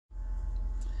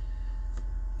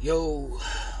Yo,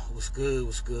 what's good?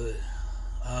 What's good?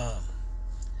 Um,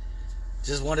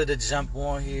 just wanted to jump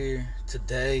on here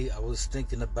today. I was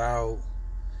thinking about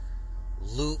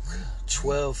Luke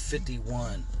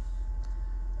 12:51,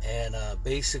 and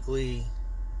basically,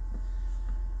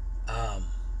 um,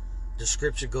 the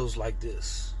scripture goes like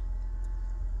this: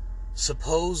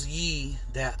 Suppose ye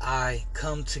that I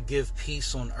come to give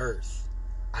peace on earth?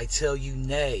 I tell you,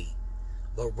 nay,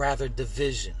 but rather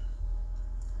division.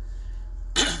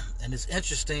 And it's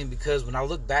interesting because when I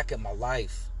look back at my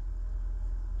life,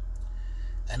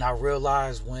 and I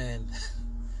realize when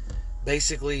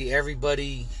basically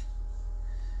everybody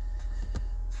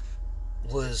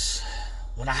was,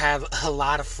 when I had a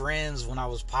lot of friends, when I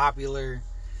was popular,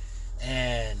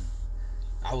 and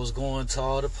I was going to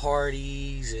all the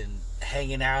parties and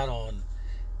hanging out on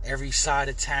every side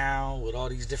of town with all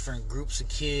these different groups of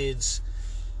kids,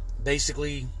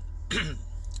 basically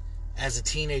as a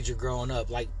teenager growing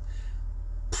up, like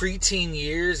preteen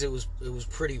years, it was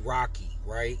pretty rocky,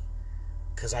 right?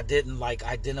 Because I didn't like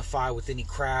identify with any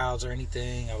crowds or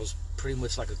anything. I was pretty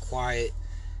much like a quiet,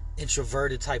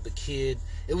 introverted type of kid.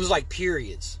 It was like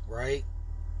periods, right?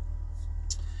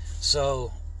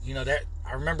 So, that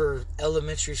I remember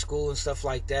elementary school and stuff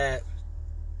like that,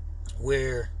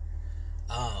 where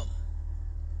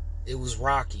it was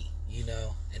rocky,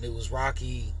 and it was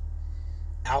rocky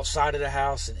outside of the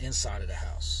house and inside of the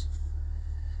house.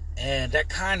 And that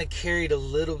kind of carried a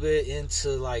little bit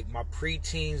into like my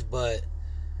preteens, but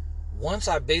once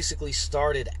I basically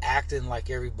started acting like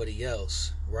everybody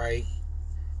else, right?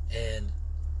 And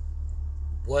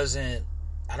wasn't,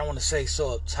 I don't want to say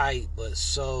so uptight, but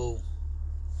so,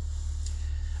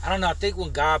 I don't know, I think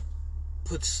when God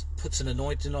puts an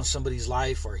anointing on somebody's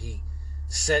life, or he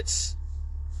sets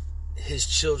his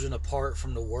children apart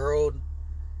from the world,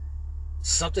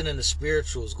 something in the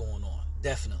spiritual is going on,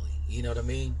 definitely. You know what I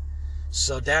mean?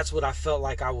 So that's what I felt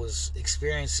like I was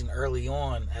experiencing early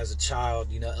on as a child,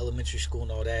 elementary school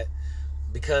and all that.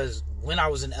 Because when I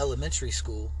was in elementary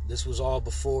school, this was all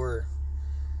before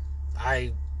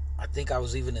I think I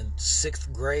was even in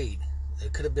 6th grade.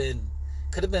 It could have been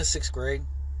 6th grade,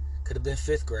 could have been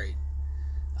 5th grade.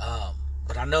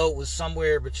 But I know it was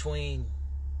somewhere between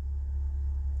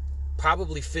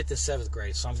probably 5th and 7th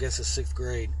grade. So I'm guessing 6th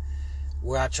grade,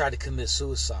 where I tried to commit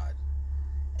suicide.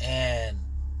 And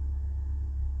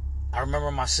I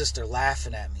remember my sister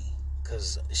laughing at me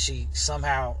because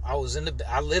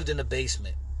I lived in the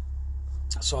basement.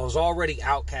 So I was already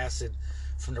outcasted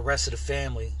from the rest of the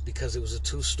family because it was a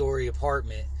 2-story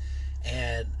apartment.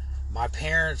 And my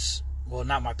parents, well,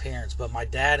 not my parents, but my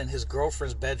dad and his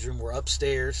girlfriend's bedroom were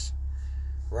upstairs,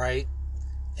 right?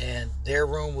 And their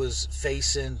room was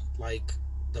facing like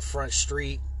the front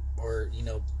street, or,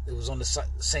 it was on the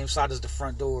same side as the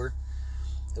front door.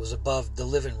 It was above the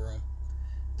living room.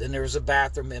 Then there was a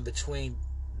bathroom in between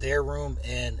their room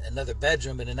and another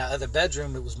bedroom. And in that other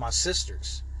bedroom, it was my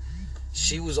sister's.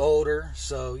 She was older,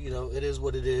 so, it is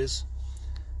what it is.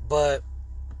 But,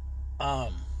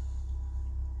 and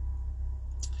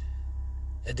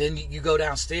then you go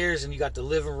downstairs and you got the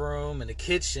living room and the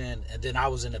kitchen, and then I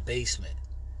was in the basement.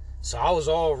 So I was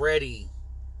already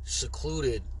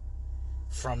secluded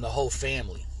from the whole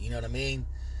family. You know what I mean?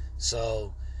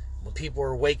 So when people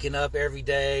are waking up every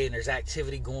day and there's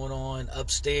activity going on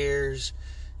upstairs,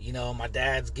 my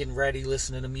dad's getting ready,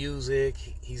 listening to music.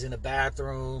 He's in the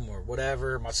bathroom or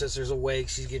whatever. My sister's awake.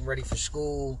 She's getting ready for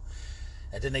school.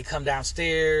 And then they come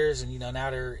downstairs and, now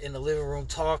they're in the living room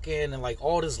talking. And like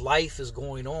all this life is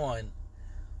going on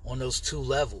those 2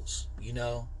 levels,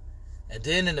 And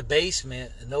then in the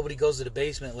basement, and nobody goes to the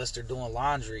basement unless they're doing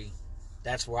laundry.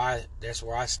 That's where I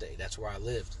stayed. That's where I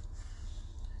lived.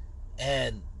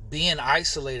 And being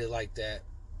isolated like that,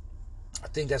 I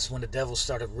think that's when the devil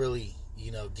started really,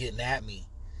 getting at me.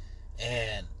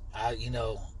 And I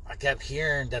kept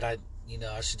hearing that I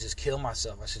should just kill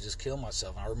myself. I should just kill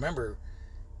myself. And I remember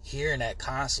hearing that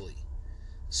constantly.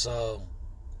 So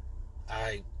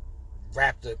I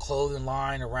wrapped a clothing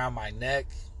line around my neck,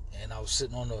 and I was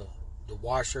sitting on the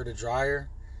washer, the dryer,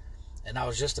 and I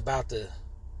was just about to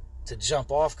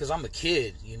jump off because I'm a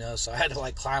kid, so I had to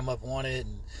like climb up on it,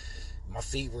 and my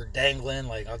feet were dangling.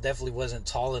 Like I definitely wasn't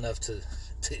tall enough to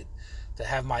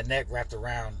have my neck wrapped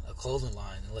around a clothing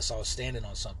line unless I was standing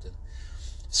on something.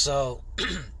 So,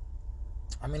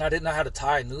 I didn't know how to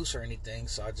tie a noose or anything,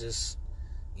 so I just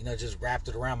wrapped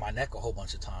it around my neck a whole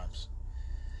bunch of times.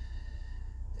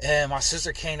 And my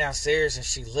sister came downstairs and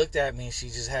she looked at me and she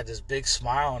just had this big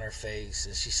smile on her face,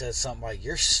 and she said something like,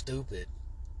 "You're stupid."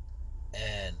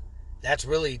 And that's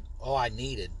really all I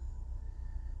needed.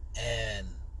 And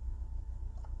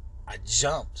I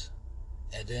jumped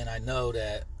And then I know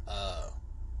that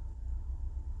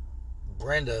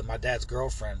Brenda, my dad's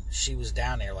girlfriend, she was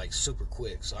down there like super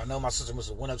quick. So I know my sister must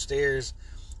have went upstairs,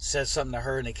 said something to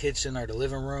her in the kitchen or the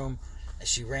living room, and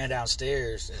she ran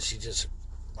downstairs and she just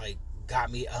like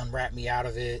unwrapped me out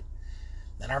of it.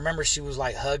 And I remember she was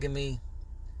like hugging me,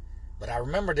 but I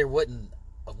remember there wasn't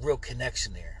a real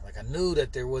connection there. Like I knew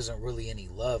that there wasn't really any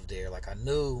love there. Like I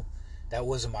knew that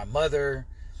wasn't my mother,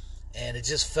 and it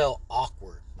just felt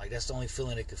awkward. Like that's the only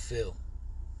feeling it could feel.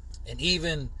 And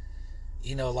even,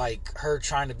 like her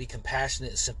trying to be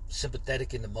compassionate and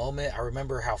sympathetic in the moment, I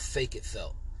remember how fake it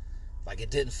felt. Like it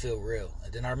didn't feel real.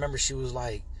 And then I remember she was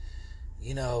like,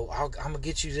 I'm going to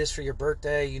get you this for your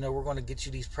birthday. We're going to get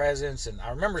you these presents. And I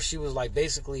remember she was like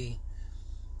basically,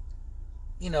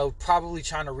 probably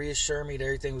trying to reassure me that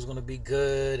everything was going to be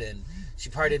good. And she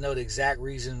probably didn't know the exact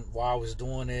reason why I was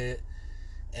doing it.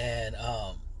 And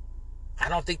I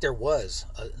don't think there was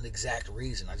an exact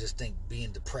reason. I just think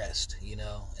being depressed,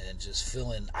 and just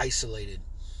feeling isolated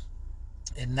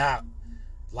and not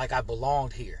like I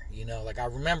belonged here, Like I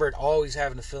remembered always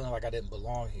having the feeling like I didn't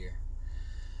belong here.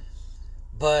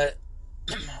 But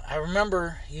I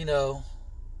remember,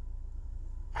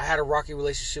 I had a rocky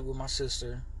relationship with my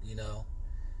sister,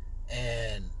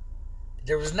 and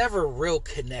there was never a real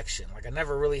connection. Like I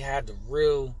never really had the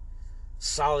real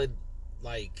solid,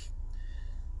 like,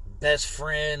 best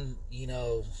friend,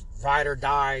 ride or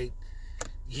die,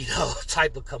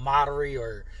 type of camaraderie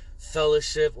or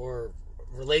fellowship or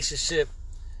relationship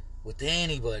with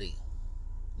anybody.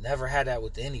 Never had that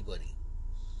with anybody.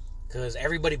 Because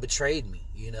everybody betrayed me,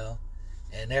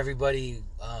 and everybody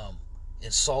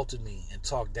insulted me and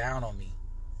talked down on me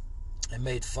and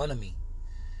made fun of me.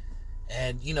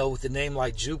 And, with a name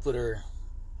like Jupiter,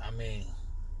 I mean,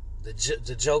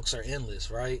 the jokes are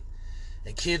endless, right?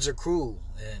 And kids are cruel.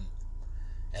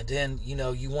 And then,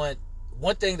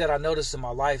 one thing that I noticed in my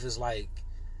life is like,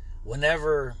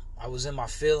 whenever I was in my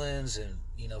feelings and,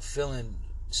 feeling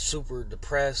super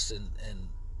depressed and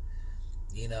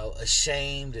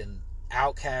ashamed and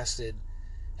outcasted,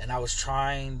 and I was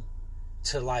trying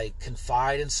to like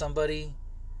confide in somebody,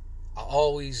 I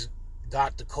always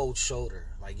got the cold shoulder.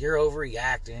 Like, you're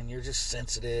overreacting, you're just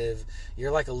sensitive,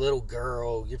 you're like a little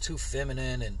girl, you're too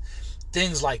feminine, and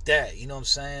things like that, you know what I'm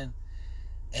saying?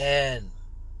 And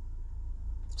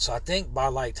so I think by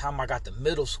like time I got to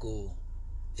middle school,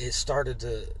 it started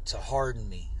to harden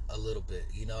me a little bit.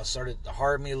 It started to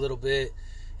harden me a little bit,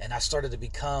 and I started to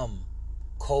become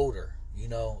colder,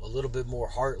 a little bit more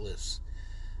heartless,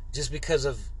 just because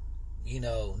of,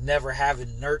 never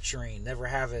having nurturing, never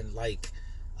having like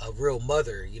a real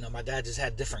mother. My dad just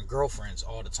had different girlfriends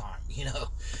all the time,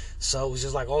 so it was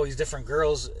just like all these different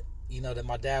girls, that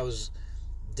my dad was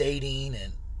dating.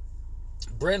 And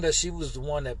Brenda, she was the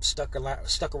one that stuck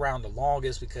around the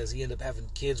longest because he ended up having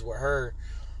kids with her,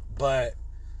 but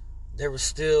there was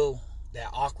still that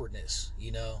awkwardness,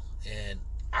 and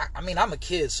I mean, I'm a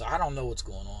kid, so I don't know what's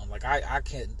going on. Like, I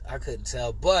couldn't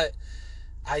tell, but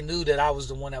I knew that I was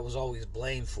the one that was always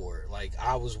blamed for it. Like,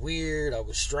 I was weird, I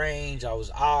was strange, I was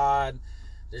odd.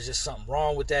 There's just something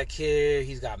wrong with that kid.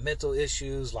 He's got mental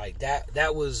issues. Like,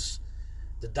 that was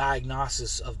the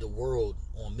diagnosis of the world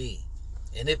on me.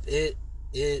 And it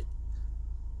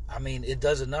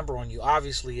does a number on you.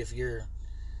 Obviously, if you're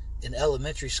in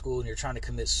elementary school and you're trying to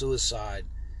commit suicide,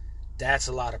 that's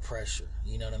a lot of pressure.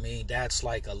 You know what I mean? That's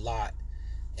like a lot.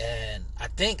 And I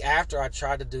think after I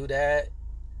tried to do that,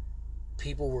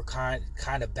 people were kind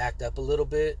of backed up a little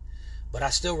bit. But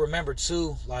I still remember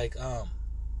too, like,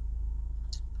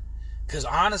 because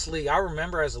honestly, I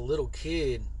remember as a little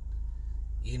kid,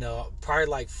 probably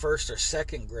like first or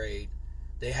second grade,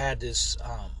 they had this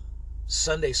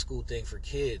Sunday school thing for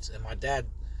kids, and my dad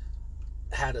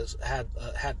had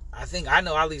I think, I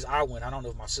know at least I went. I don't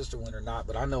know if my sister went or not,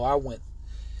 but I know I went.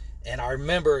 And I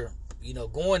remember,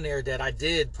 going there, that I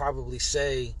did probably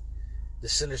say the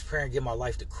sinner's prayer and give my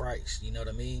life to Christ. You know what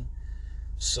I mean?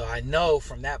 So I know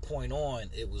from that point on,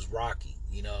 it was rocky.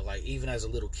 Like even as a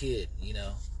little kid,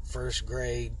 first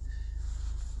grade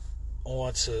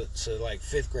on to like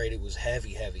fifth grade, it was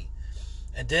heavy.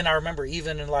 And then I remember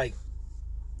even in like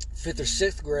fifth or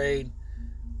sixth grade,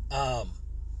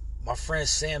 my friend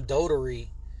Sam Dotery,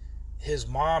 his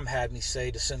mom had me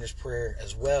say the sinner's prayer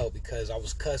as well because I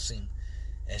was cussing,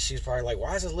 and she's probably like,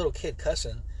 why is this little kid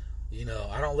cussing?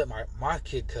 I don't let my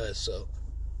kid cuss. So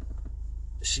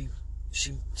she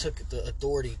took the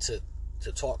authority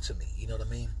to talk to me, you know what I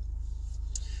mean?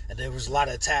 And there was a lot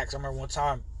of attacks. I remember one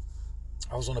time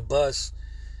I was on a bus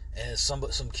and some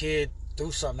kid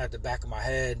threw something at the back of my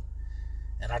head,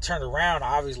 and I turned around,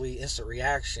 obviously instant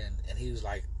reaction, and he was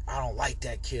like, I don't like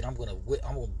that kid. I'm gonna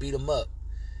beat him up.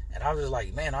 And I was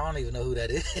like, man, I don't even know who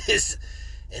that is.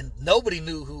 And nobody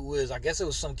knew who it was. I guess it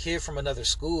was some kid from another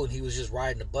school, and he was just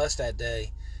riding the bus that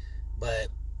day. But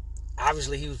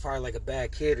obviously he was probably like a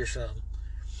bad kid or something.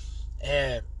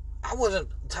 And I wasn't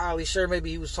entirely sure.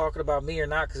 Maybe he was talking about me or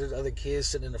not, because there's other kids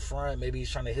sitting in the front. Maybe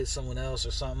he's trying to hit someone else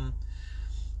or something.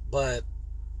 But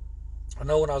I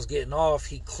know when I was getting off,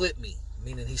 he clipped me,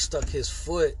 meaning he stuck his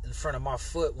foot in front of my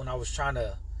foot when I was trying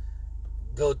to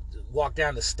go walk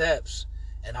down the steps,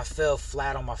 and I fell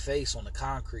flat on my face on the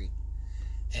concrete.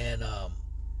 And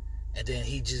then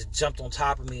he just jumped on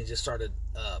top of me and just started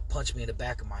punching me in the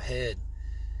back of my head.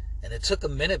 And it took a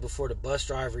minute before the bus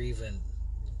driver even,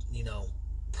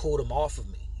 pulled him off of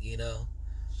me,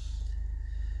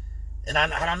 And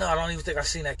I don't know. I don't even think I've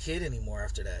seen that kid anymore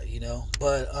after that,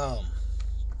 But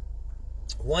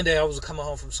one day I was coming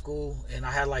home from school, and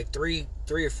I had like three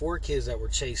or four kids that were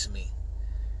chasing me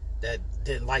that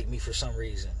didn't like me for some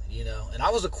reason, And I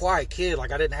was a quiet kid.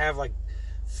 Like, I didn't have like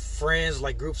friends,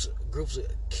 like groups of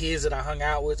kids that I hung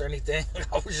out with or anything.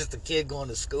 I was just a kid going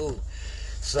to school.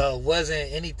 So it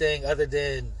wasn't anything other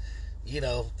than,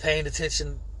 paying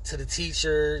attention to the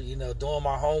teacher, doing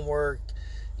my homework,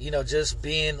 just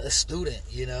being a student,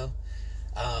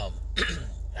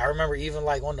 I remember even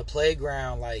like on the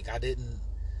playground, like I didn't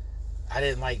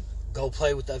like go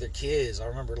play with the other kids. I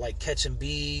remember like catching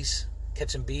bees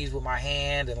with my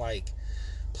hand, and like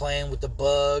playing with the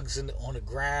bugs on the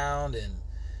ground, and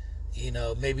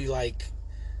maybe like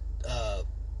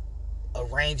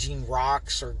arranging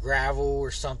rocks or gravel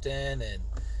or something. And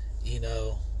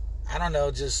I don't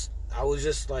know, I was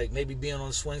just like maybe being on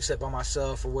the swing set by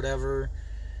myself or whatever.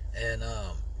 And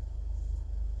I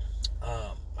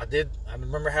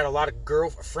remember I had a lot of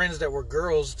friends that were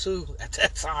girls too at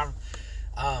that time.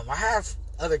 I have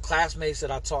other classmates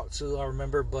that I talked to, I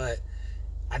remember, but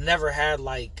I never had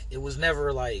like, it was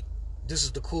never like, this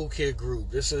is the cool kid group,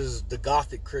 this is the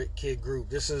gothic kid group,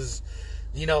 this is,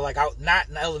 like not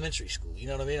in elementary school, you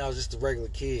know what I mean? I was just a regular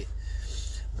kid.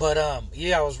 But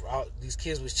these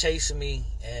kids was chasing me,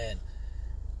 and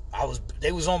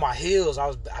they was on my heels.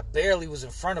 I barely was in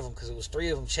front of them, because it was three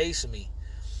of them chasing me.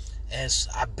 And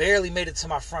I barely made it to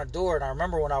my front door. And I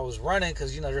remember when I was running,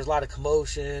 because, there's a lot of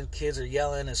commotion. Kids are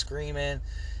yelling and screaming.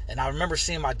 And I remember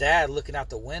seeing my dad looking out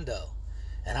the window.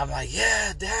 And I'm like,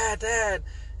 yeah, Dad.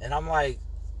 And I'm like,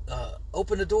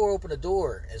 open the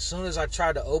door. As soon as I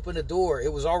tried to open the door,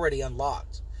 it was already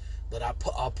unlocked. But I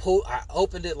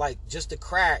opened it like just a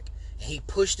crack. And he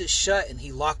pushed it shut, and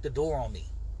he locked the door on me.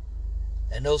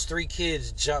 And those three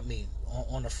kids jumped me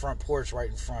on the front porch right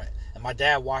in front. And my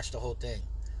dad watched the whole thing.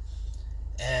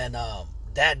 And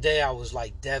that day I was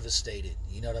like devastated,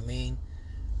 you know what I mean?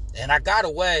 And I got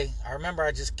away. I remember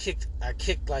I kicked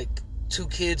like two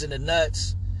kids in the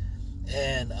nuts.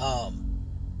 And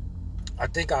I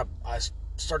think I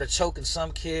started choking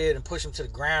some kid and pushed him to the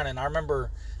ground. And I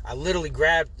remember I literally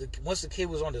once the kid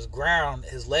was on this ground,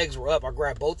 his legs were up. I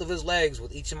grabbed both of his legs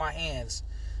with each of my hands.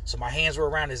 So my hands were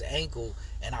around his ankle,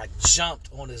 and I jumped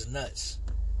on his nuts,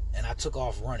 and I took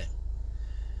off running.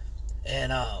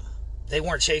 And they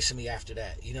weren't chasing me after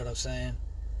that, you know what I'm saying?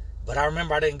 But I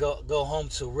remember I didn't go home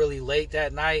till really late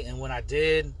that night, and when I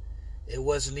did, it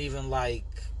wasn't even like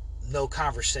no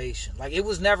conversation. Like, it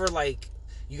was never like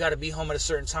you got to be home at a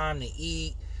certain time to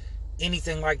eat,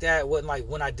 anything like that. It wasn't like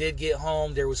when I did get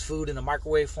home, there was food in the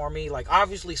microwave for me. Like,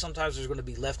 obviously sometimes there's going to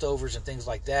be leftovers and things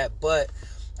like that, but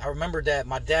I remember that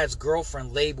my dad's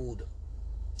girlfriend labeled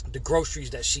the groceries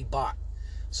that she bought.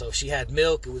 So if she had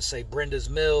milk, it would say Brenda's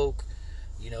milk,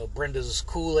 Brenda's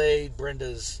Kool-Aid,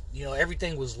 Brenda's,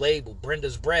 everything was labeled.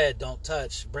 Brenda's bread, don't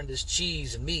touch. Brenda's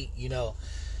cheese and meat,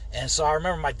 And so I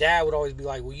remember my dad would always be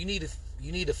like, well, you need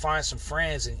to find some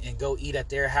friends and go eat at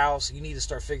their house. You need to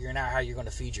start figuring out how you're going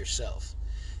to feed yourself.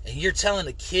 And you're telling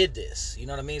a kid this, you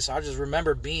know what I mean? So I just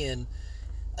remember being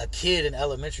a kid in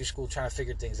elementary school trying to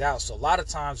figure things out. So a lot of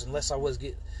times, unless I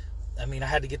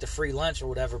had to get the free lunch or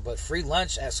whatever, but free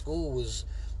lunch at school was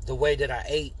the way that I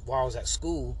ate while I was at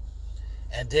school.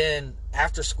 And then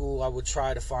after school, I would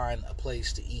try to find a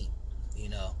place to eat,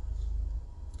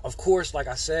 Of course, like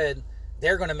I said,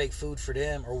 they're going to make food for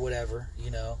them or whatever,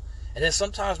 And then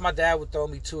sometimes my dad would throw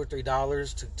me $2 or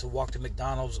 $3 to walk to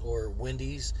McDonald's or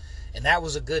Wendy's. And that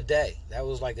was a good day. That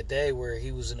was like a day where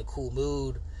he was in a cool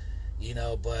mood,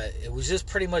 But it was just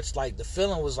pretty much like the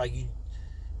feeling was like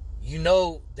you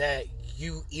know that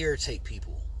you irritate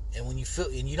people. And when you feel,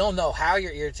 and you don't know how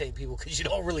you're irritating people because you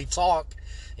don't really talk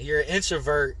and you're an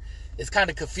introvert, it's kind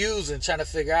of confusing trying to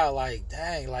figure out like,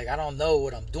 dang, like I don't know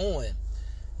what I'm doing,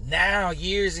 Now,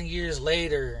 years and years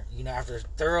later, after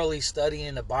thoroughly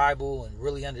studying the Bible and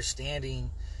really understanding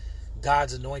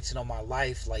God's anointing on my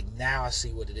life, like, now I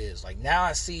see what it is. Like, now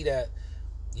I see that,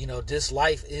 this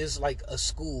life is like a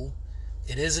school.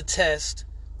 It is a test.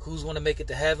 Who's going to make it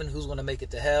to heaven? Who's going to make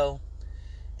it to hell?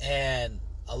 And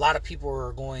a lot of people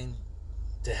are going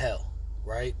to hell,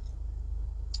 right?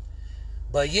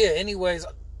 But yeah, anyways,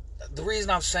 the reason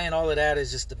I'm saying all of that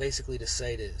is just basically to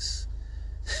say this.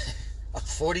 I'm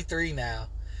 43 now,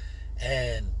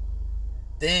 and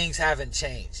things haven't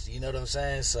changed. You know what I'm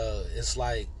saying? So it's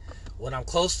like, when I'm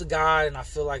close to God and I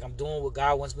feel like I'm doing what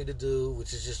God wants me to do,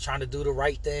 which is just trying to do the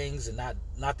right things and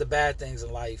not the bad things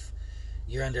in life,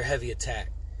 you're under heavy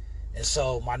attack. And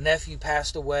so my nephew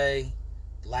passed away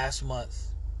last month,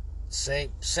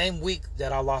 same week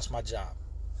that I lost my job,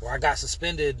 where I got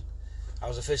suspended. I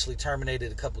was officially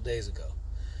terminated a couple days ago.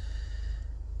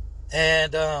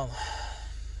 And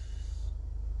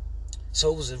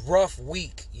so it was a rough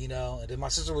week, and then my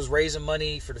sister was raising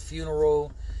money for the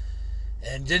funeral.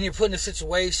 And then you're put in a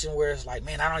situation where it's like,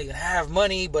 man, I don't even have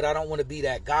money, but I don't want to be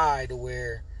that guy to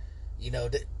where,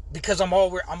 because I'm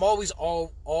always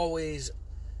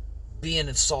being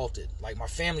insulted. Like, my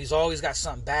family's always got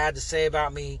something bad to say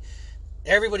about me.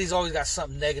 Everybody's always got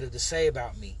something negative to say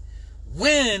about me.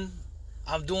 When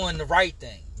I'm doing the right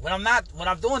thing, when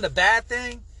I'm doing the bad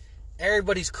thing,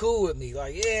 everybody's cool with me.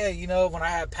 Like, yeah, when I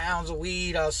had pounds of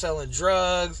weed, I was selling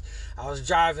drugs, I was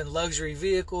driving luxury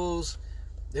vehicles.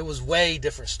 It was way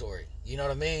different story. You know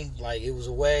what I mean? Like, it was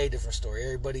a way different story.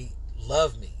 Everybody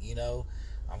loved me,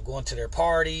 I'm going to their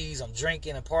parties, I'm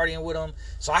drinking and partying with them.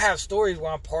 So I have stories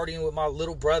where I'm partying with my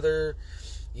little brother,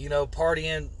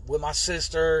 partying with my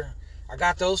sister. I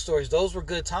got those stories. Those were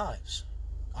good times,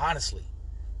 honestly.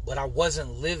 But I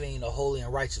wasn't living a holy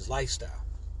and righteous lifestyle.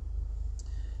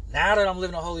 Now that I'm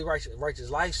living a holy, righteous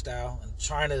lifestyle and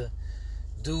trying to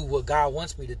do what God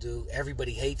wants me to do,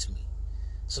 everybody hates me.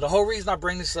 So the whole reason I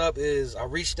bring this up is I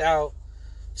reached out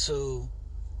to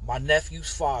my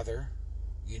nephew's father,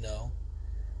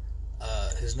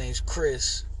 his name's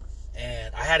Chris,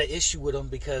 and I had an issue with him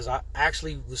because I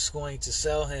actually was going to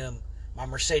sell him my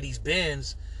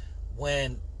Mercedes-Benz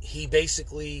when he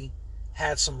basically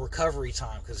had some recovery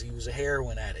time because he was a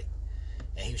heroin addict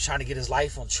and he was trying to get his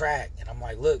life on track. And I'm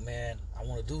like, look, man, I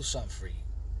want to do something for you.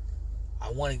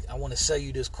 I want to sell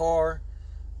you this car.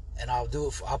 And I'll do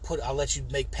it. I'll let you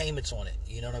make payments on it.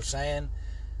 You know what I'm saying?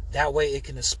 That way, it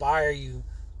can inspire you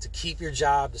to keep your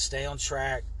job, to stay on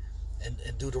track, and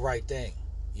do the right thing.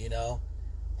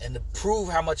 And to prove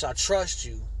how much I trust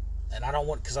you, and I don't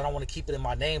want to keep it in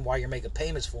my name while you're making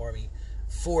payments for me.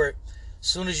 For it, as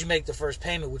soon as you make the first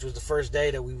payment, which was the first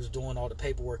day that we was doing all the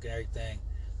paperwork and everything,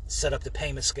 set up the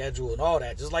payment schedule and all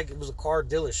that, just like it was a car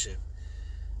dealership.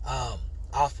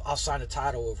 I'll sign the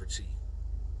title over to you.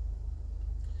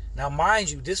 Now, mind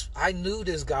you, I knew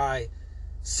this guy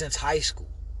since high school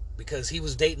because he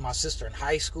was dating my sister in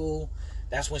high school.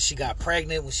 That's when she got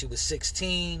pregnant, when she was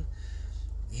 16.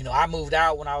 I moved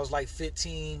out when I was like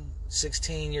 15,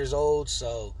 16 years old.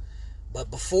 So, but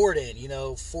before then,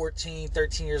 14,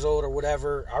 13 years old or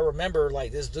whatever, I remember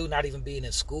like this dude not even being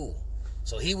in school.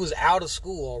 So he was out of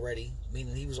school already,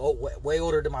 meaning he was way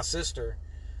older than my sister.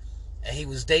 And he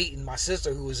was dating my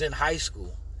sister who was in high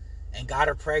school and got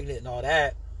her pregnant and all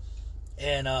that.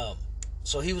 And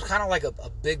so he was kind of like a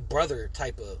big brother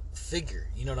type of figure,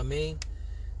 you know what I mean?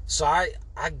 So I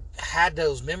had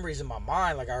those memories in my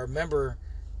mind. Like, I remember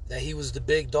that he was the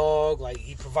big dog. Like,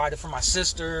 he provided for my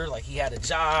sister. Like, he had a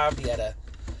job.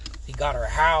 He got her a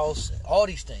house. All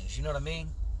these things, you know what I mean?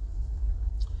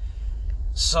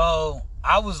 So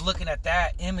I was looking at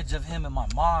that image of him in my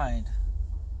mind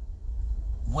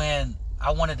when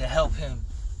I wanted to help him,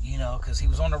 because he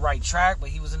was on the right track, but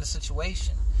he was in a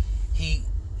situation. He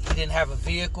didn't have a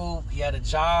vehicle. He had a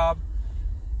job,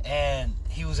 and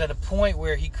he was at a point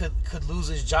where he could lose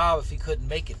his job if he couldn't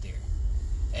make it there,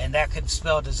 and that could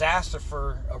spell disaster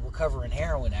for a recovering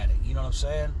heroin addict. You know what I'm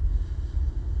saying?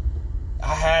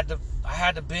 I had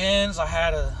the Benz. I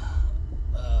had a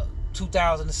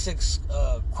 2006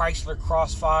 Chrysler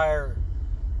Crossfire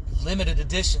limited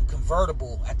edition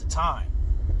convertible at the time,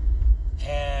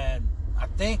 and I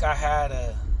think I had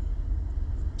a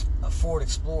Ford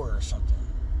Explorer or something,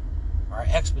 or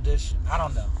Expedition. I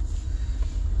don't know.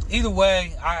 Either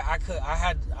way, I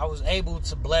was able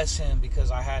to bless him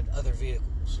because I had other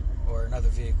vehicles or another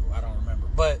vehicle. I don't remember,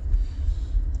 but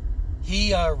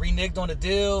he reneged on the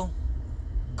deal,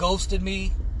 ghosted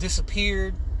me,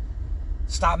 disappeared,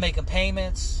 stopped making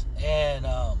payments, and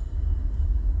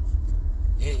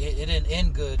it didn't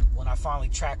end good when I finally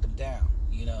tracked him down.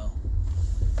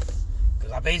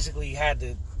 Because I basically had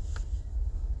to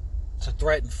to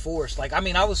threaten force. Like, I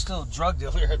mean, I was still a drug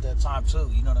dealer at that time too,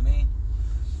 you know what I mean?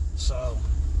 So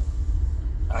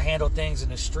I handled things in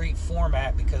the street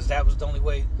format because that was the only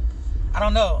way. I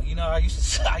don't know, you know, I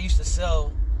used to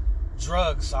sell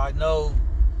drugs, so I know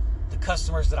the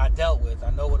customers that I dealt with.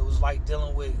 I know what it was like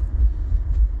dealing with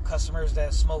customers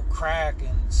that smoke crack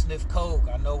and sniff coke.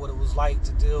 I know what it was like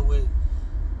to deal with,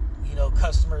 you know,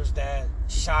 customers that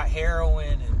shot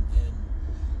heroin and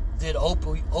did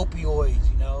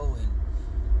opioids, you know,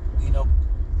 and, you know,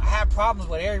 I had problems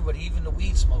with everybody, even the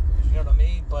weed smokers, you know what I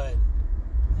mean? But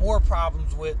more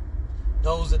problems with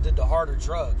those that did the harder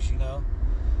drugs, you know?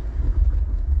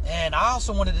 And I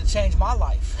also wanted to change my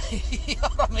life. You know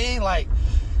what I mean? Like,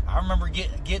 I remember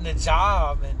getting a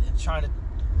job and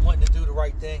wanting to do the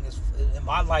right thing in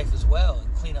my life as well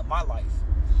and clean up my life.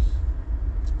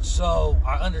 So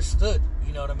I understood,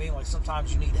 you know what I mean? Like,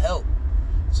 sometimes you need help.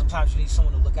 Sometimes you need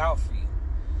someone to look out for you.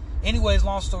 Anyways,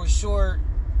 long story short,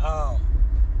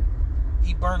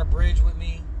 he burned a bridge with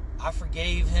me. I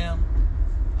forgave him.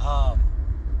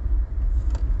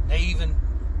 They even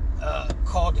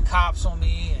called the cops on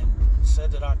me and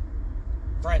said that I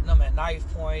threatened them at knife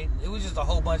point. It was just a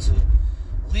whole bunch of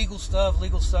legal stuff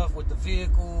with the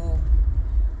vehicle,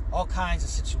 all kinds of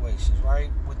situations, right?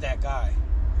 With that guy,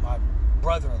 my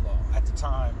brother-in-law at the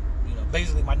time, you know,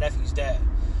 basically my nephew's dad.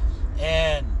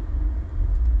 And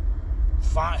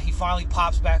he finally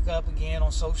pops back up again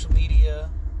on social media,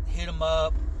 hit him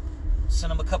up,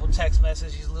 sent him a couple text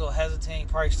messages. He's a little hesitant. He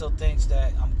probably still thinks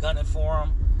that I'm gunning for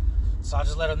him. So I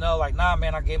just let him know, like, nah,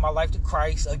 man, I gave my life to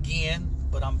Christ again,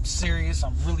 but I'm serious.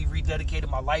 I'm really rededicating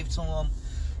my life to him.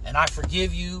 And I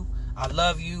forgive you. I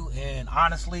love you. And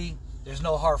honestly, there's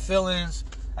no hard feelings.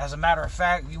 As a matter of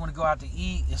fact, if you want to go out to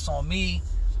eat, it's on me.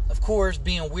 Of course,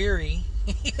 being weary,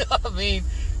 you know what I mean?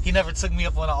 He never took me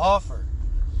up on an offer.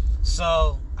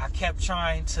 So I kept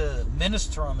trying to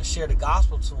minister him and share the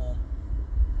gospel to him.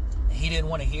 And he didn't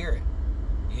want to hear it,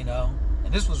 you know?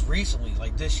 And this was recently,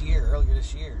 like earlier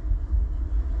this year.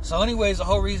 So anyways, the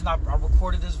whole reason I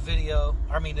recorded this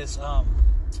this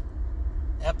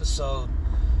episode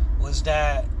was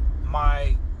that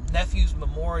my nephew's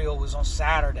memorial was on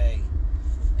Saturday.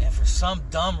 And for some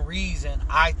dumb reason,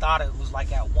 I thought it was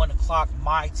like at 1 o'clock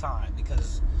my time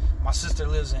because my sister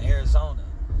lives in Arizona.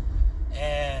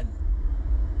 And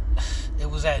it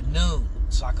was at noon.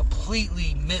 So I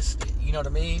completely missed it. You know what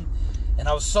I mean? And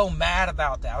I was so mad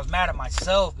about that. I was mad at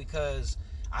myself because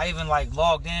I even like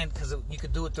logged in because you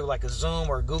could do it through like a Zoom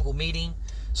or a Google meeting.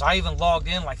 So I even logged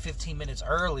in like 15 minutes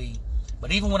early.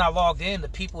 But even when I logged in, the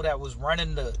people that was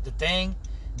running the thing,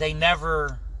 they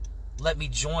never let me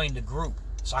join the group.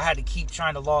 So I had to keep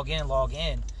trying to log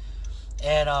in.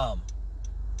 And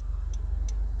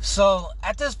so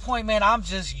at this point, man, I'm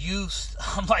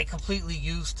like completely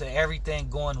used to everything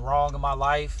going wrong in my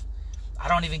life. I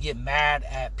don't even get mad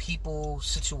at people,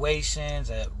 situations,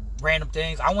 at random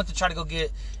things. I went to try to go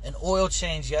get an oil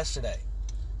change yesterday.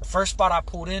 The first spot I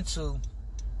pulled into,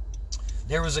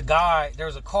 there was a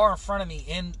car in front of me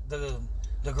in the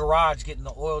garage getting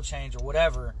the oil change or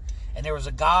whatever. And there was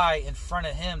a guy in front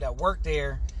of him that worked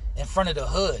there in front of the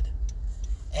hood.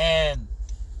 And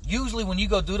usually when you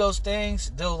go do those things,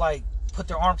 they'll like put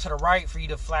their arm to the right for you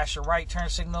to flash your right turn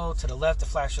signal, to the left to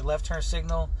flash your left turn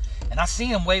signal. And I see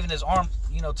him waving his arm,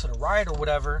 you know, to the right or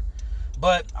whatever.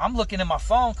 But I'm looking at my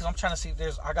phone because I'm trying to see if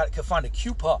could find a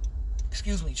coupon.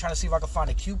 Trying to see if I can find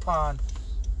a coupon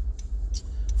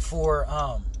for,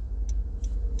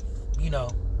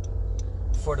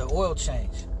 for the oil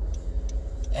change.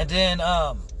 And then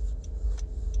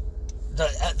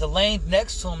the lane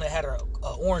next to him that had a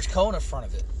orange cone in front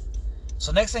of it.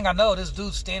 So next thing I know, this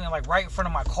dude's standing like right in front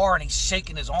of my car and he's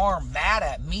shaking his arm, mad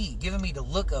at me, giving me the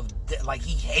look of like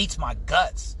he hates my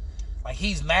guts. Like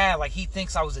he's mad, like he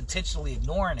thinks I was intentionally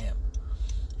ignoring him.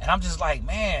 And I'm just like,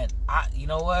 man, you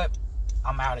know what?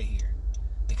 I'm out of here.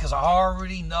 Because I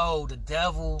already know the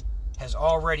devil has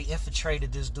already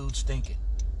infiltrated this dude's thinking.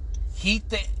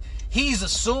 He's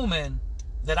assuming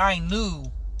that I knew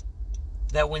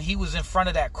that when he was in front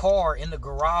of that car in the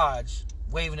garage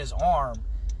waving his arm,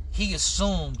 he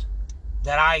assumed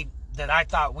that I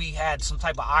thought we had some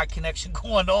type of eye connection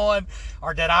going on,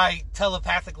 or that I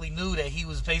telepathically knew that he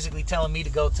was basically telling me to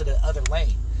go to the other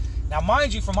lane. Now,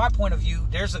 mind you, from my point of view,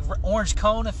 there's an orange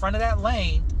cone in front of that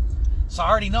lane, so I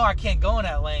already know I can't go in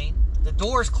that lane. The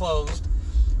door's closed,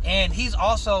 and he's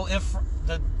also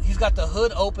he's got the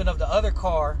hood open of the other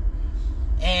car,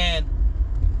 and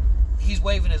he's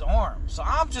waving his arm. So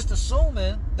I'm just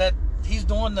assuming that he's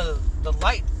doing the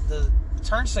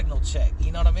turn signal check.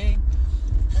 You know what I mean?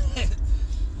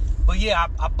 But yeah,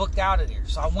 I booked out of there.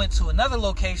 So I went to another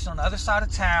location on the other side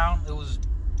of town. It was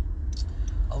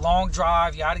a long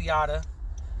drive, yada yada.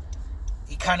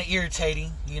 It kind of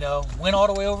irritating, Went all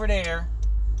the way over there.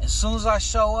 As soon as I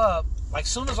show up, like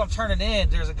soon as I'm turning in,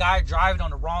 there's a guy driving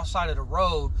on the wrong side of the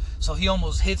road, so he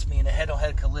almost hits me in a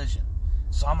head-on-head collision.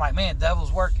 So I'm like, man,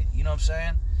 devil's working, you know what I'm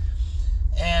saying?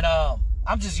 And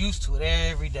I'm just used to it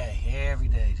every day,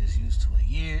 just used to it.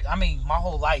 My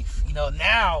whole life,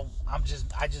 now I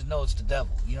just know it's the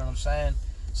devil, you know what I'm saying?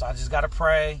 So I just got to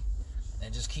pray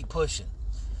and just keep pushing.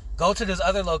 Go to this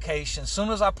other location. As soon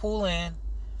as I pull in,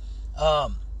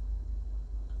 the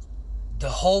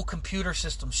whole computer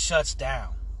system shuts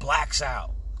down, blacks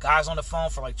out. Guy's on the phone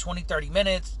for like 20, 30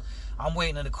 minutes. I'm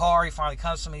waiting in the car. He finally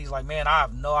comes to me. He's like, man, I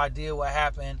have no idea what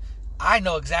happened. I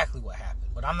know exactly what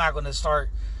happened, but I'm not going to start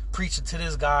preaching to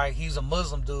this guy. He's a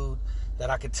Muslim dude that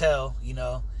I could tell,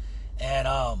 and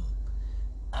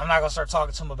I'm not going to start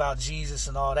talking to him about Jesus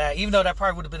and all that, even though that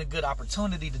probably would have been a good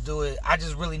opportunity to do it. I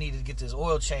just really needed to get this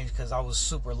oil changed because I was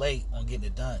super late on getting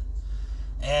it done.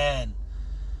 And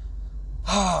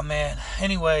oh man,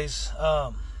 anyways,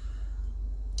 the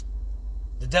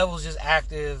devil's just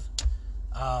active.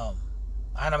 I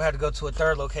ended up had to go to a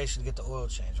third location to get the oil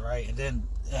change, right? And then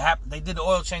it happened. They did the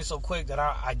oil change so quick that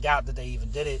I doubt that they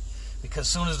even did it, because as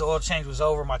soon as the oil change was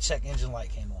over, my check engine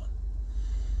light came on.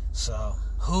 So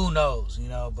who knows,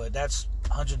 but that's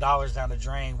 $100 down the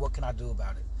drain. What can I do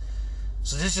about it?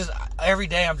 So this is every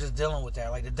day I'm just dealing with that.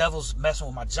 Like the devil's messing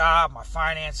with my job, my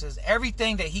finances,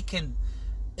 everything that he can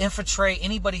infiltrate,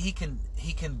 anybody he can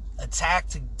attack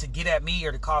to get at me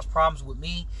or to cause problems with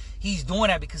me. He's doing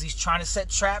that because he's trying to set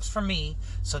traps for me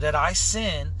so that I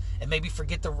sin and maybe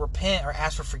forget to repent or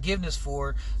ask for forgiveness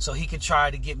for, so he can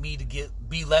try to get me to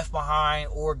be left behind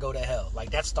or go to hell. Like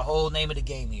that's the whole name of the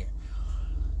game here.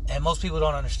 And most people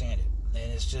don't understand it.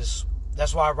 And it's just,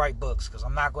 that's why I write books, because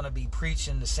I'm not going to be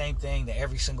preaching the same thing to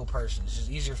every single person. It's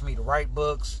just easier for me to write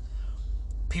books.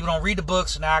 People don't read the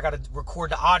books, so now I got to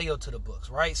record the audio to the books,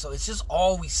 right? So it's just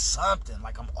always something.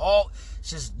 Like it's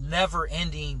just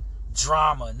never-ending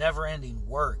drama, never-ending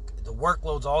work. The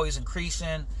workload's always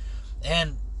increasing,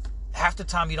 and half the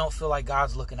time you don't feel like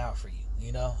God's looking out for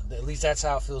you, At least that's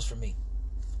how it feels for me.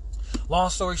 Long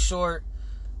story short,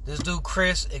 this dude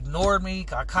Chris ignored me.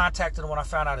 I contacted him when I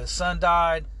found out his son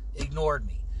died. Ignored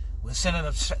me. When sending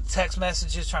him text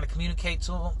messages, trying to communicate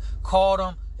to him, called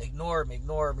him, ignored me.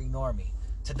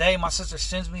 Today, my sister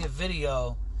sends me a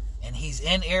video, and he's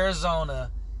in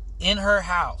Arizona, in her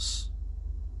house,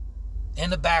 in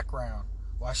the background,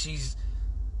 while she's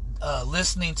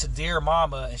listening to Dear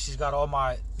Mama, and she's got all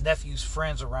my nephew's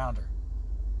friends around her,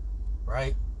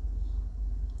 right?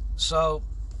 So,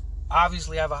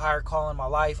 obviously, I have a higher call in my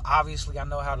life. Obviously, I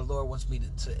know how the Lord wants me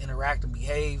to interact and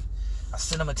behave. I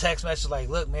sent him a text message like,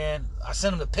 look, man, I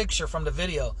sent him the picture from the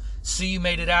video. See, you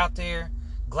made it out there.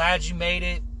 Glad you made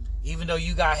it. Even though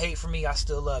you got hate for me, I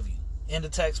still love you. End the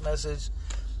text message.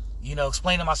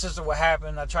 Explain to my sister what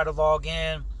happened. I tried to log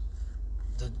in.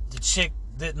 The chick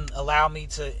didn't allow me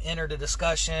to enter the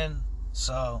discussion.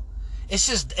 So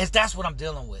that's what I'm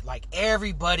dealing with. Like,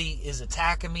 everybody is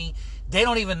attacking me. They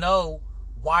don't even know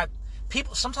why.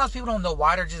 Sometimes people don't know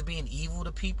why they're just being evil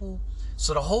to people.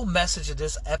 So the whole message of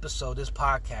this episode, this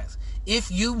podcast, if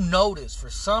you notice for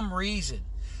some reason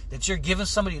that you're giving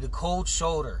somebody the cold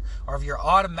shoulder, or if you're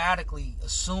automatically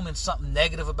assuming something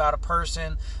negative about a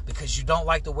person because you don't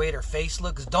like the way their face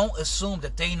looks, don't assume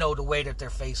that they know the way that their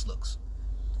face looks.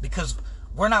 Because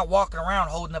we're not walking around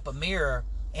holding up a mirror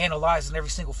analyzing every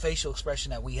single facial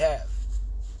expression that we have,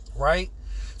 right?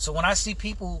 So when I see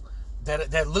people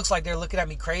that looks like they're looking at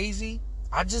me crazy,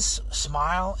 I just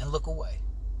smile and look away.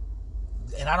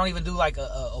 And I don't even do like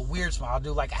a weird smile. I'll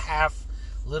do like a half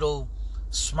little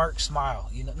smirk smile,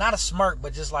 not a smirk,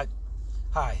 but just like,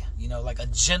 hi, like a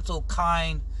gentle,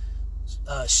 kind,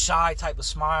 shy type of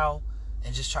smile,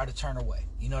 and just try to turn away,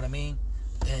 you know what I mean?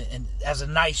 And as a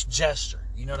nice gesture,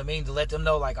 you know what I mean? To let them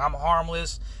know, like, I'm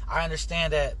harmless. I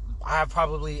understand that I have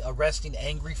probably a resting,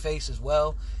 angry face as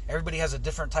well. Everybody has a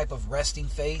different type of resting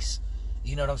face,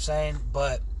 you know what I'm saying?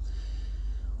 But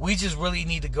we just really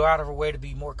need to go out of our way to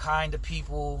be more kind to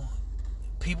people.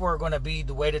 People are going to be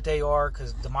the way that they are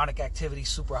because demonic activity is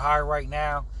super high right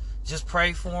now. Just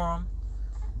pray for them.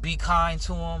 Be kind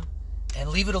to them. And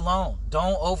leave it alone.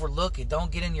 Don't overlook it.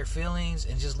 Don't get in your feelings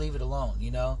and just leave it alone,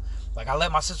 Like, I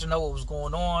let my sister know what was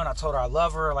going on. I told her I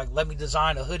love her. Like, let me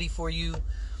design a hoodie for you.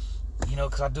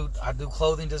 Because I do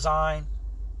clothing design.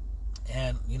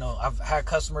 And, I've had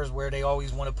customers where they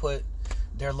always want to put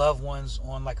their loved ones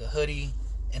on like a hoodie.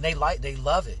 And they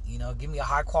love it. Give me a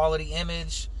high quality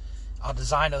image. I'll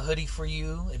design a hoodie for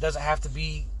you. It doesn't have to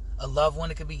be a loved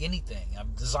one. It could be anything.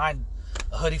 I've designed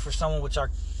a hoodie for someone, which I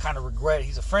kind of regret.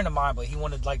 He's a friend of mine, but he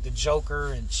wanted like the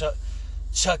Joker and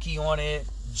Chucky on it.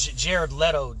 Jared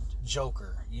Leto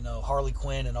Joker, you know, Harley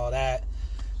Quinn and all that.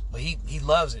 But he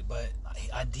loves it. But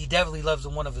he definitely loves the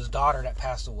one of his daughter that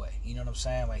passed away. You know what I'm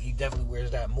saying? Like, he definitely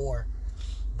wears that more.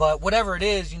 But whatever it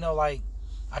is, you know, like,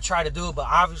 I try to do it. But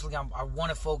obviously, I want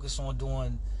to focus on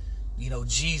doing, you know,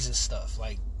 Jesus stuff.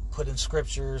 Like, putting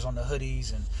scriptures on the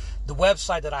hoodies. And the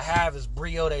website that I have is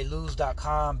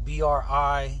brillodeluz.com,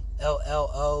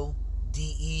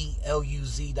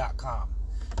 BRILLODELUZ.com.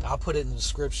 I'll put it in the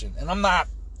description. And I'm not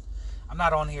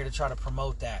on here to try to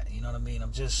promote that. You know what I mean?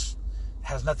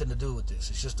 Has nothing to do with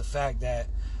this. It's just the fact that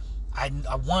I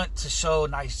want to show a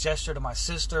nice gesture to my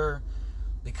sister,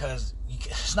 because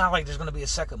it's not like there's going to be a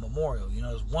second memorial. You know,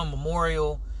 there's one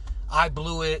memorial. I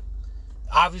blew it.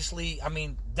 Obviously, I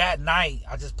mean, that night,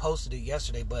 I just posted it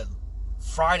yesterday, but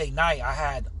Friday night, I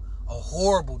had a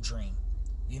horrible dream.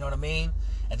 You know what I mean?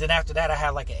 And then after that, I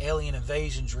had like an alien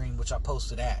invasion dream, which I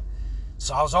posted at.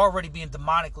 So I was already being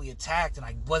demonically attacked, and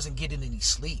I wasn't getting any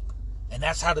sleep. And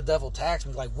that's how the devil attacks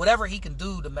me. Like, whatever he can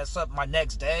do to mess up my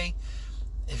next day,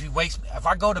 if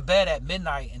I go to bed at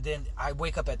midnight and then I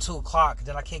wake up at 2 o'clock, and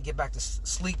then I can't get back to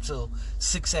sleep till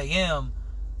 6 a.m.,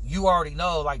 you already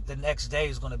know, like, the next day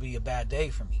is going to be a bad day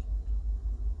for me.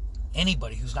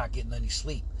 Anybody who's not getting any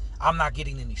sleep. I'm not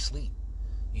getting any sleep.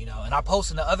 You know, and I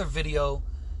posted the other video,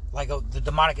 like, the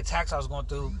demonic attacks I was going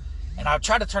through, and I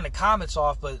tried to turn the comments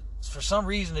off, but for some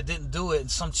reason it didn't do it.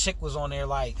 And some chick was on there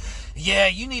like, yeah,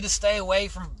 you need to stay away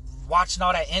from watching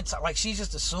all that end time. Like, she's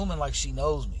just assuming like she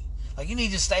knows me. Like, you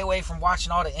need to stay away from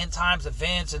watching all the end times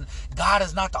events, and God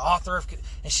is not the author of.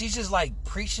 And she's just like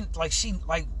preaching like she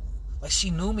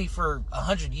knew me for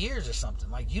 100 years or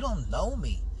something. Like, you don't know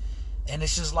me. And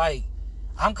it's just like,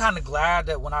 I'm kind of glad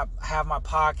that when I have my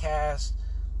podcast,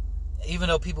 even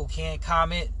though people can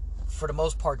comment, for the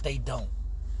most part they don't.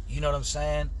 You know what I'm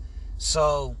saying?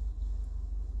 So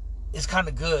it's kind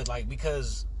of good, like,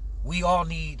 because we all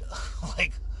need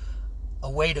like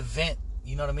a way to vent.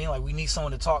 You know what I mean? Like, we need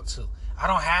someone to talk to. I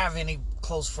don't have any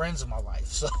close friends in my life,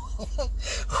 so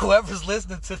whoever's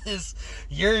listening to this,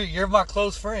 you're my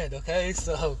close friend, okay?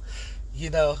 So, you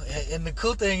know, and the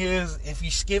cool thing is, if you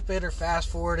skip it or fast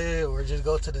forward it or just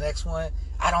go to the next one,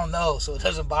 I don't know, so it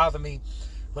doesn't bother me,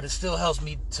 but it still helps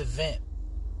me to vent.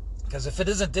 Because if it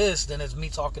isn't this, then it's me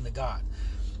talking to God.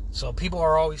 So people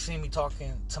are always seeing me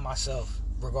talking to myself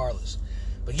regardless.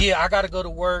 But yeah, I got to go to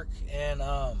work. And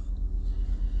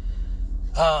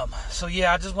so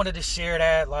yeah, I just wanted to share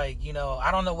that. Like, you know,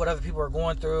 I don't know what other people are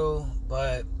going through,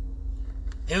 but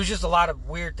it was just a lot of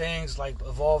weird things, like,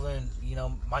 involving, you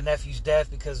know, my nephew's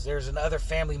death, because there's another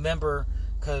family member,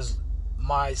 because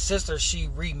my sister, she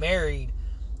remarried,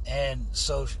 and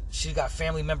so she got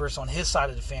family members on his side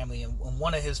of the family, and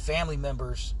one of his family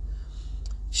members,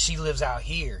 she lives out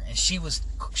here, and she was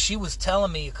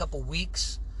telling me a couple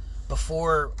weeks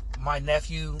before my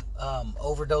nephew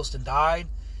overdosed and died,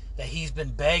 that he's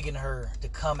been begging her to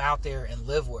come out there and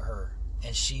live with her,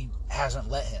 and she hasn't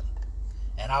let him.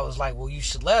 And I was like, well, you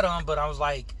should let him. But I was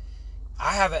like,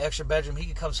 I have an extra bedroom, he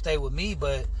can come stay with me,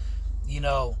 but, you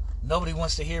know, nobody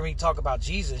wants to hear me talk about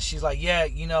Jesus. She's like, yeah,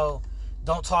 you know,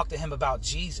 don't talk to him about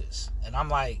Jesus. And I'm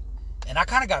like, and I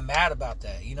kind of got mad about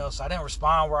that, you know, so I didn't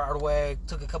respond right away. It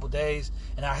took a couple days,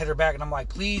 and I hit her back, and I'm like,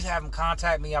 please have him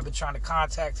contact me. I've been trying to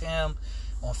contact him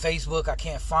on Facebook. I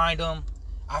can't find him.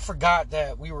 I forgot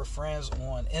that we were friends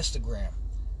on Instagram,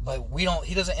 but he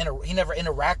never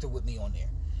interacted with me on there.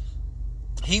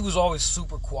 He was always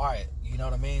super quiet, you know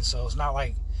what I mean? So it's not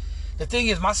like, the thing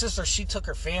is, my sister, she took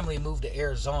her family and moved to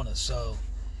Arizona. So,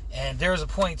 and there was a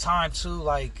point in time too,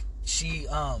 like,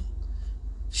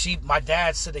 my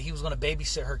dad said that he was going to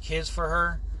babysit her kids for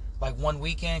her, like, one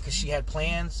weekend, because she had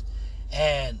plans.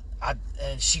 And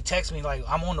she texted me like,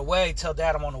 I'm on the way, tell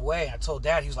Dad I'm on the way. I told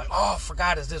Dad, he was like, oh, I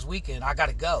forgot it's this weekend, I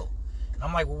gotta go. And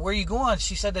I'm like, well, where are you going?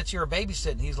 She said that you're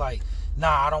babysitting. He's like,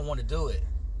 nah, I don't want to do it.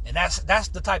 And that's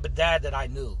the type of dad that I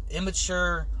knew.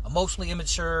 Immature, emotionally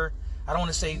immature. I don't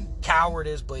want to say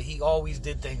cowardice, but he always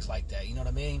did things like that, you know what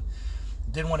I mean?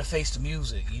 Didn't want to face the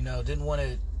music, you know, didn't want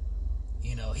to,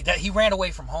 you know, he ran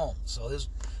away from home. So his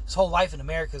whole life in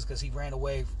America is because he ran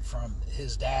away from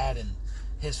his dad and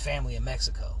his family in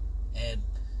Mexico, and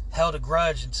held a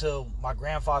grudge until my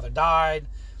grandfather died,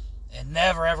 and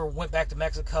never ever went back to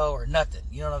Mexico or nothing.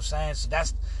 You know what I'm saying? So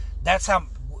that's how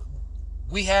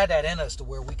we had that in us, to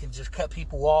where we can just cut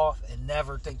people off and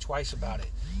never think twice about it.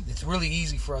 It's really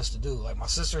easy for us to do. Like, my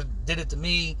sister did it to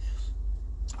me.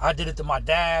 I did it to my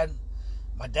dad.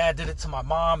 My dad did it to my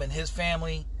mom and his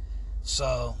family.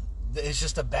 So it's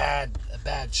just a bad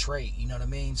trait. You know what I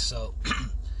mean? So,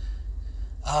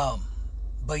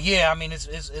 but yeah, I mean,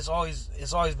 it's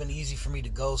always been easy for me to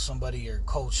ghost somebody or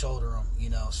cold shoulder them. You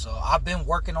know, so I've been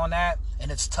working on that,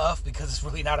 and it's tough because it's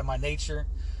really not in my nature.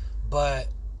 But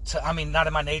not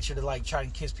in my nature to like try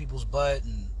and kiss people's butt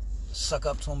and suck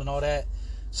up to them and all that.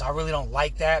 So I really don't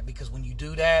like that, because when you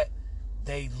do that,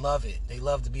 they love it. They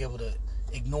love to be able to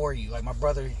ignore you. Like my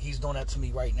brother, he's doing that to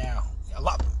me right now.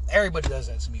 Everybody does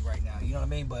that to me right now. You know what I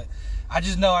mean? But I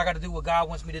just know I got to do what God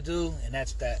wants me to do, and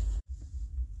that's that.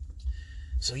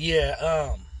 So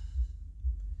yeah,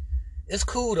 it's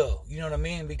cool though. You know what I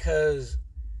mean? Because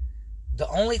the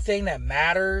only thing that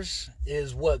matters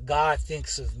is what God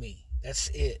thinks of me. That's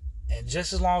it. And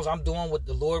just as long as I'm doing what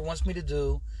the Lord wants me to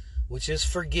do, which is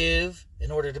forgive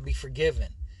in order to be forgiven.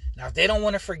 Now, if they don't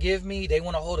want to forgive me, they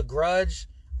want to hold a grudge,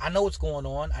 I know what's going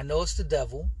on. I know it's the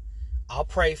devil. I'll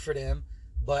pray for them.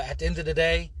 But at the end of the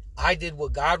day, I did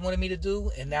what God wanted me to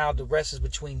do, and now the rest is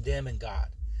between them and God.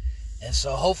 And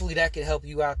so hopefully that can help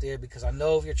you out there, because I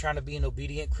know if you're trying to be an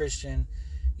obedient Christian,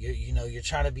 you're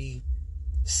trying to be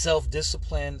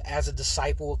self-disciplined as a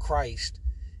disciple of Christ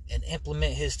and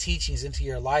implement his teachings into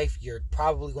your life, you're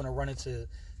probably going to run into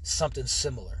something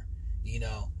similar.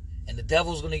 And the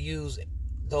devil's going to use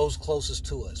those closest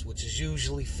to us, which is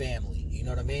usually family. You know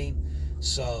what I mean?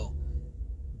 So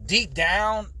deep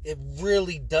down, it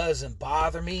really doesn't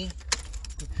bother me.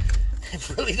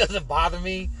 It really doesn't bother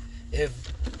me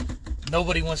if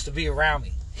nobody wants to be around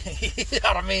me. You know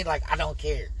what I mean? Like, I don't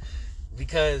care.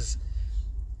 Because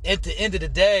at the end of the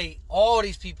day, all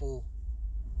these people,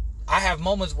 I have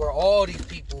moments where all these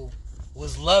people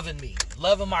was loving me,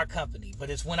 loving my company, but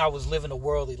it's when I was living a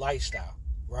worldly lifestyle,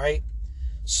 right?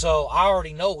 So I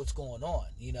already know what's going on,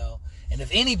 and if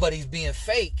anybody's being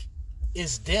fake,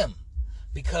 it's them,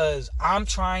 because I'm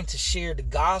trying to share the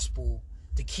gospel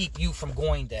to keep you from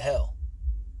going to hell.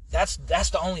 That's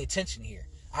the only intention here.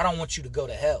 I don't want you to go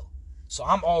to hell. So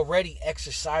I'm already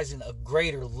exercising a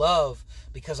greater love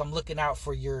because I'm looking out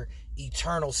for your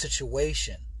eternal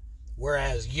situation,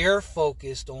 whereas you're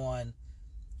focused on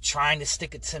trying to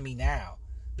stick it to me now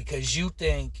because you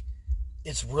think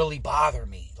it's really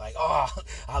bothering me. Like, oh,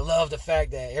 I love the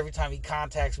fact that every time he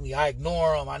contacts me, I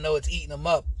ignore him. I know it's eating him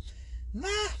up. No,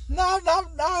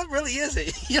 it really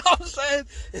isn't. You know what I'm saying?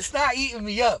 It's not eating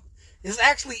me up. It's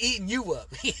actually eating you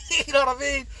up. You know what I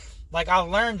mean? Like, I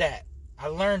learned that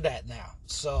now.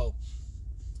 So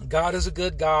God is a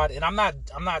good God, and I'm not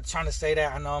trying to say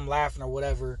that. I know I'm laughing or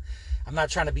whatever. I'm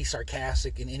not trying to be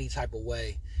sarcastic in any type of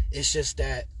way. It's just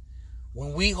that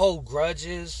when we hold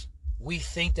grudges, we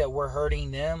think that we're hurting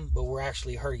them, but we're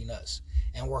actually hurting us.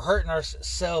 And we're hurting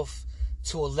ourselves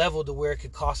to a level to where it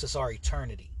could cost us our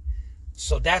eternity.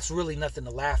 So that's really nothing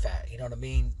to laugh at, you know what I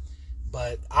mean?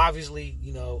 But obviously,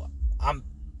 I'm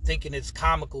thinking it's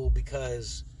comical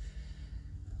because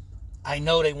I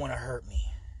know they want to hurt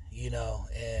me,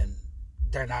 and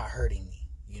they're not hurting me.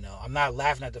 I'm not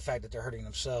laughing at the fact that they're hurting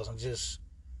themselves. I'm just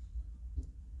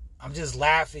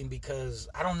laughing because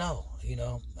I don't know,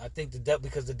 I think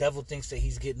because the devil thinks that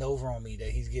he's getting over on me,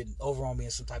 in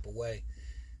some type of way,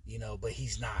 but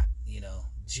he's not,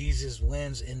 Jesus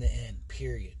wins in the end,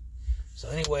 period. So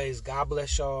anyways, God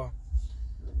bless y'all.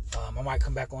 I might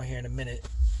come back on here in a minute.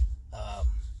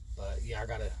 But yeah, I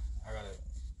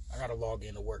gotta log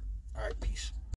in to work. All right, peace.